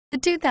The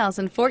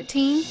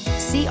 2014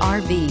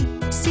 CR-V.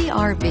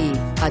 CR-V,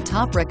 a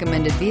top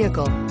recommended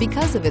vehicle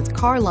because of its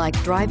car-like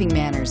driving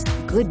manners,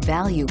 good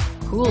value,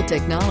 cool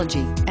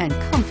technology, and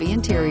comfy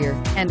interior,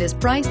 and is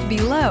priced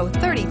below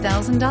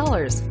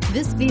 $30,000.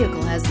 This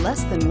vehicle has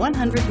less than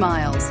 100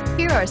 miles.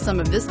 Here are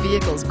some of this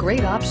vehicle's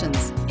great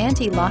options: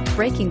 anti-lock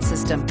braking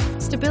system,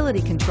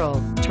 stability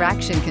control,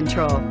 traction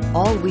control,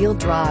 all-wheel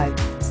drive,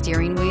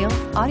 steering wheel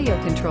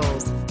audio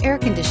controls, air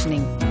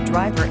conditioning,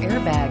 driver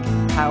airbag,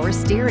 power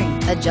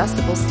steering,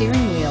 adjustable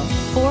steering wheel,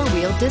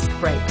 four-wheel disc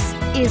brakes.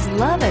 Is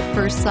love at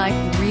first sight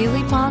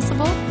really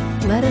possible?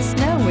 Let us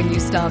know when you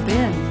stop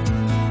in.